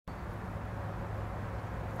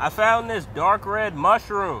I found this dark red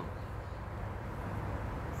mushroom.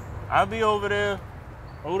 I'll be over there.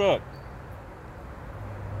 Hold up.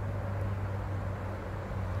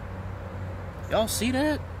 Y'all see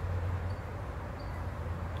that?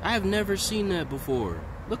 I have never seen that before.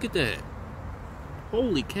 Look at that.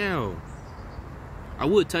 Holy cow. I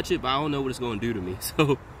would touch it, but I don't know what it's going to do to me.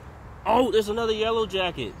 So, oh, there's another yellow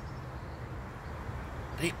jacket.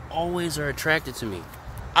 They always are attracted to me.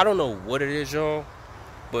 I don't know what it is, y'all,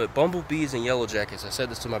 but bumblebees and yellow jackets, I said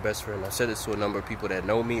this to my best friend. I said this to a number of people that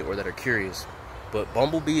know me or that are curious. But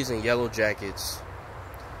bumblebees and yellow jackets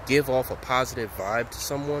give off a positive vibe to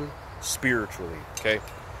someone spiritually, okay?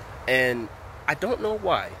 And I don't know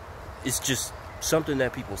why. It's just something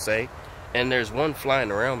that people say. And there's one flying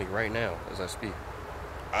around me right now as I speak.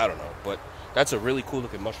 I don't know, but that's a really cool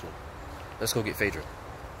looking mushroom. Let's go get Phaedra.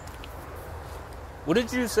 What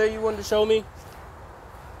did you say you wanted to show me?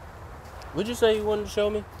 What did you say you wanted to show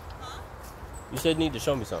me? Huh? You said you need to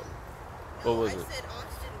show me something. No, what was it? I said,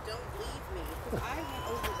 Austin, don't leave me. Because I went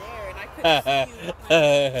over there and I couldn't see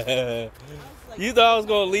you behind me. Like, you thought I was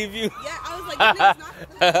going to leave you? Yeah, I was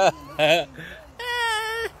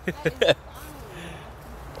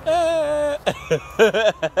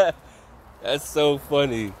like, That's so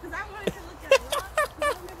funny. Because I wanted to look at rocks.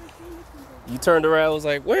 I've never seen this before. You turned around and was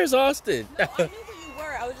like, where's Austin? No, I knew who you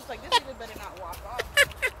were. I was just like, this nigga better not walk off.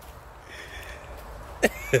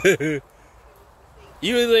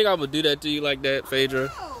 You really think I'm going to do that to you like that, Phaedra? I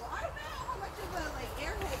know how much of a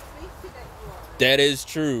airhead space cadet you are. That is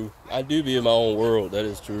true. I do be in my own world. That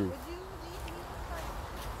is true. Would you leave me?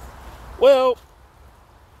 Well,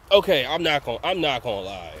 okay, I'm not gonna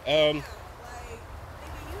lie.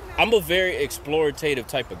 I'm a very explorative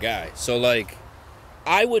type of guy. So like,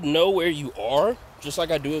 I would know where you are, just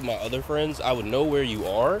like I do with my other friends. I would know where you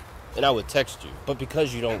are, and I would text you. But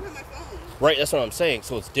because you don't, right? That's what I'm saying.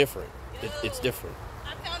 So it's different. It's different.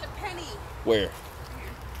 I found a penny. Where?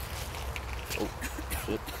 Oh,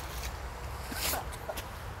 shit.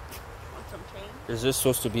 Want some change? Is this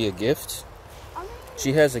supposed to be a gift?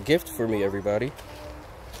 She has a gift for me, everybody.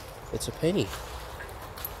 It's a penny.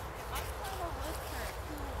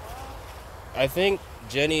 I think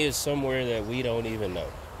Jenny is somewhere that we don't even know.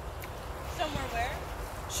 Somewhere where?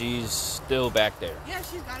 She's still back there. Yeah,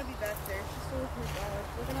 she's got to be back there. She's still with her dog.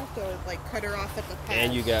 We're going to have to, like, cut her off at the pass.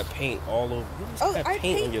 And you got paint all over. You just got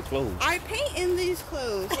paint on your clothes. I paint in these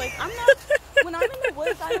clothes. Like, I'm not... when I'm in the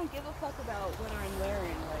woods, I don't give a fuck about what I'm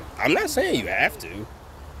wearing. Like, I'm not saying you have to.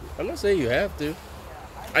 I'm not saying you have to.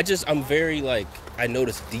 I'm very, like, I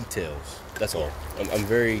notice details. That's all. I'm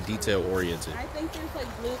very detail oriented. I think there's, like,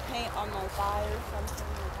 blue paint on my thigh or something.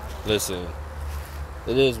 Listen,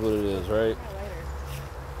 it is what it is, right?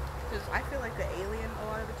 Because I feel like the alien a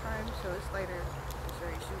lot of the time, so it's lighter. It's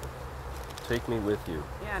very super. Take me with you.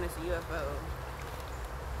 Yeah, and it's a UFO.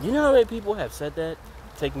 You know how many people have said that?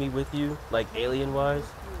 Take me with you, like alien-wise?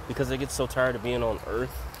 Because they get so tired of being on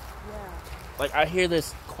Earth. Yeah. Like, I hear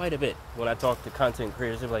this quite a bit when I talk to content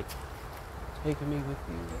creators. They're like, take me with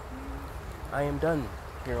you. I am done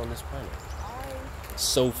here on this planet.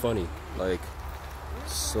 So funny. Like,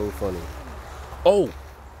 so funny. Oh!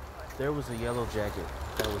 There was a yellow jacket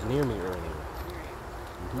that was near me earlier.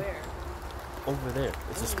 Mm-hmm. Where? Over there.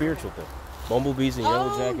 It's a spiritual thing. Bumblebees and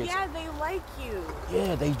yellow jackets. Yeah, they like you.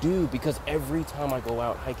 Yeah, they do. Because every time I go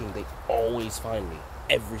out hiking, they always find me.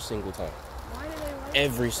 Every single time. Why do they like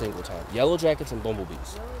Every single time. Yellow jackets and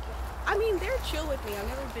bumblebees. I mean, they're chill with me. I've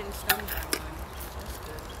never been stung by one. That's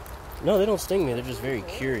good. No, they don't sting me. They're just very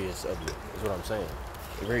curious of you, is what I'm saying.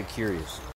 They're very curious.